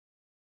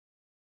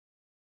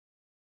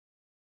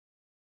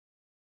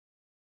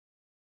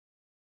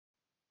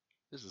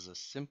This is a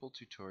simple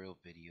tutorial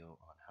video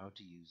on how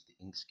to use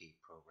the Inkscape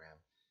program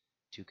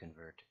to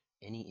convert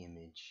any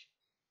image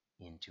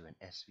into an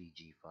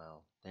SVG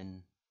file,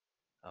 then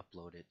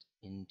upload it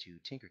into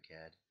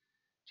TinkerCAD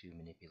to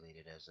manipulate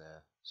it as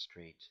a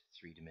straight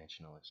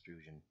three-dimensional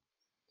extrusion.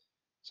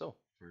 So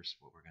first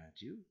what we're going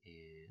to do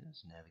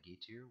is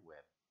navigate to your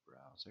web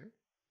browser,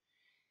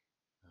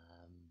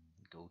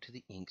 go to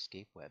the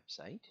Inkscape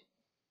website.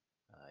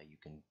 You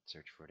can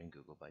search for it in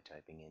Google by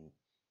typing in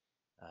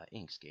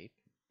Inkscape,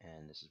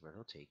 and this is where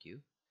it'll take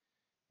you.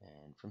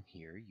 And from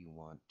here you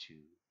want to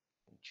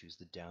choose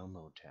the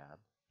download tab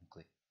and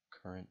click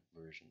current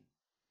version.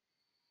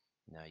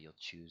 Now you'll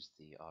choose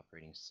the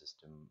operating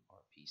system or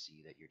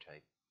PC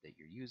that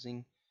you're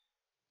using,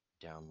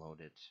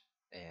 download it,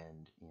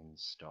 and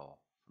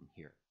install from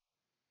here.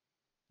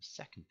 The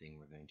second thing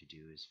we're going to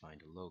do is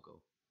find a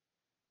logo.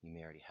 You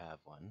may already have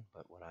one,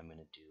 but what I'm going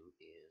to do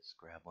is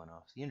grab one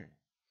off the internet.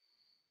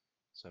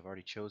 So I've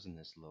already chosen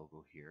this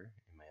logo here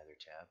in my other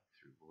tab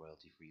through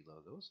royalty-free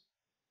logos.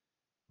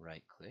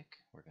 Right click,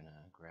 we're going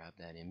to grab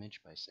that image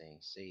by saying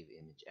save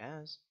image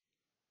as.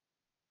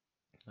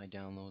 My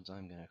downloads,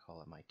 I'm going to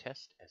call it my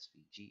test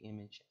SVG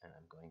image, and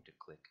I'm going to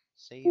click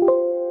save.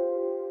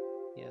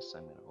 Yes,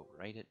 I'm going to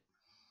overwrite it.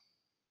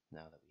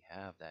 Now that we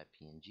have that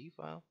PNG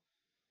file,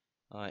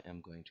 I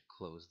am going to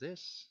close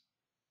this,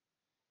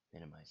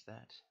 minimize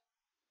that.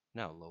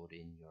 Now load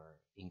in your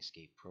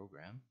Inkscape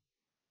program,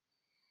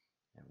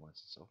 and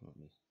once it's open, let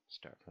me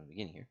start from the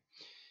beginning here.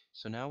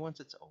 So now once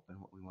it's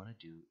open, what we want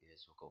to do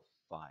is we'll go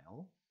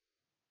File,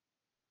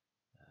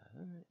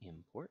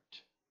 Import,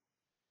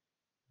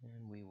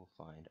 and we will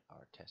find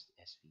our test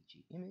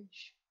SVG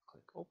image.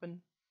 Click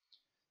Open.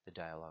 The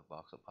dialog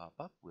box will pop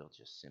up. We'll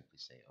just simply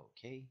say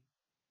OK.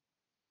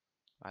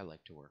 I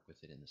like to work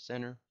with it in the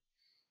center.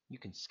 You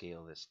can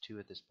scale this too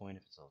at this point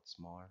if it's a little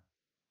smaller.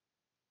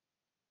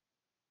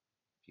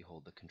 If you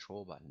hold the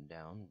control button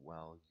down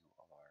while you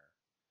are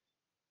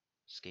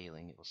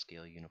scaling, it will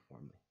scale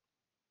uniformly.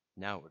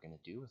 Now what we're going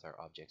to do with our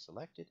object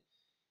selected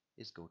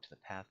is go to the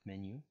Path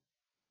menu,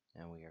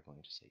 and we are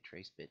going to say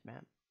Trace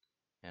Bitmap.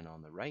 And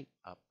on the right,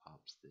 up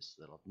pops this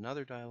little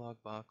another dialog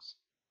box.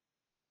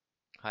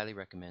 Highly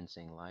recommend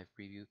saying Live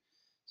Preview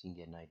so you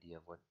can get an idea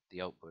of what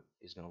the output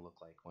is going to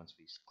look like once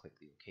we click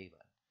the OK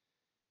button.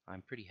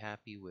 I'm pretty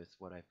happy with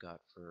what I've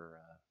got for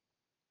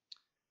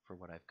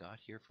what I've got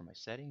here for my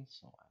settings,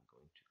 so I'm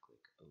going to click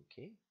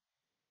OK.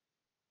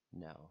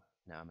 Now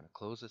I'm going to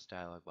close this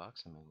dialog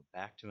box. I'm going to go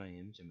back to my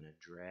image. I'm going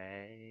to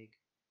drag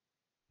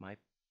my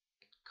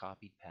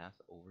copied path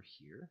over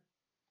here.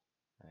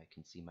 I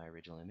can see my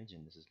original image,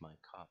 and this is my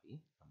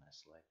copy. I'm going to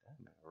select that.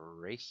 I'm going to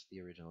erase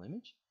the original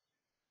image.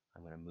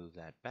 I'm going to move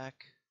that back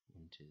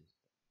into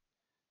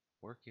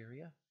the work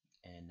area,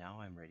 and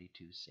now I'm ready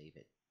to save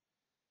it.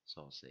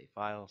 So I'll say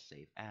File,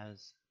 Save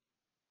As.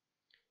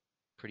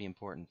 Pretty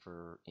important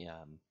for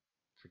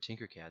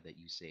TinkerCAD that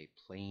you say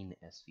plain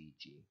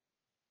SVG.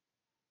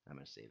 I'm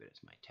going to save it as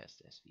my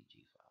test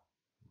SVG file.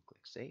 We'll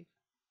click Save.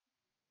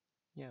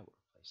 Yeah, we'll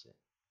replace it.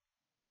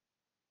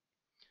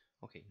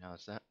 Okay, now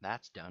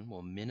that's done,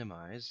 we'll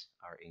minimize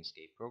our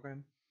Inkscape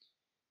program,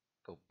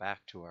 go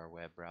back to our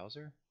web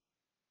browser,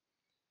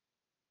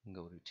 and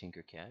go to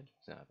TinkerCAD.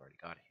 So I've already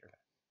got it here.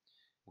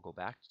 We'll go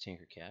back to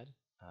TinkerCAD,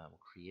 we'll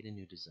create a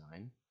new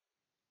design,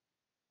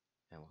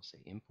 and we'll say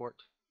Import.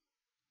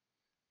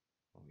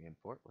 When we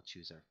import, we'll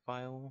choose our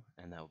file,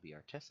 and that will be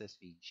our test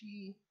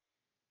SVG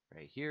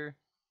right here.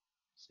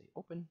 Say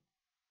Open,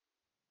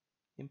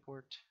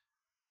 Import,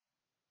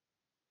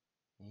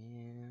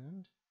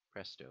 and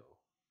presto.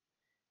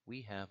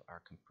 We have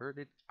our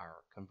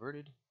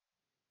converted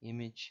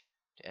image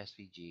to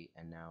SVG,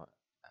 and now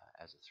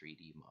as a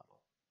 3D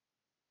model.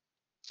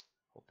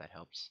 Hope that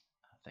helps.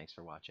 Thanks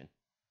for watching.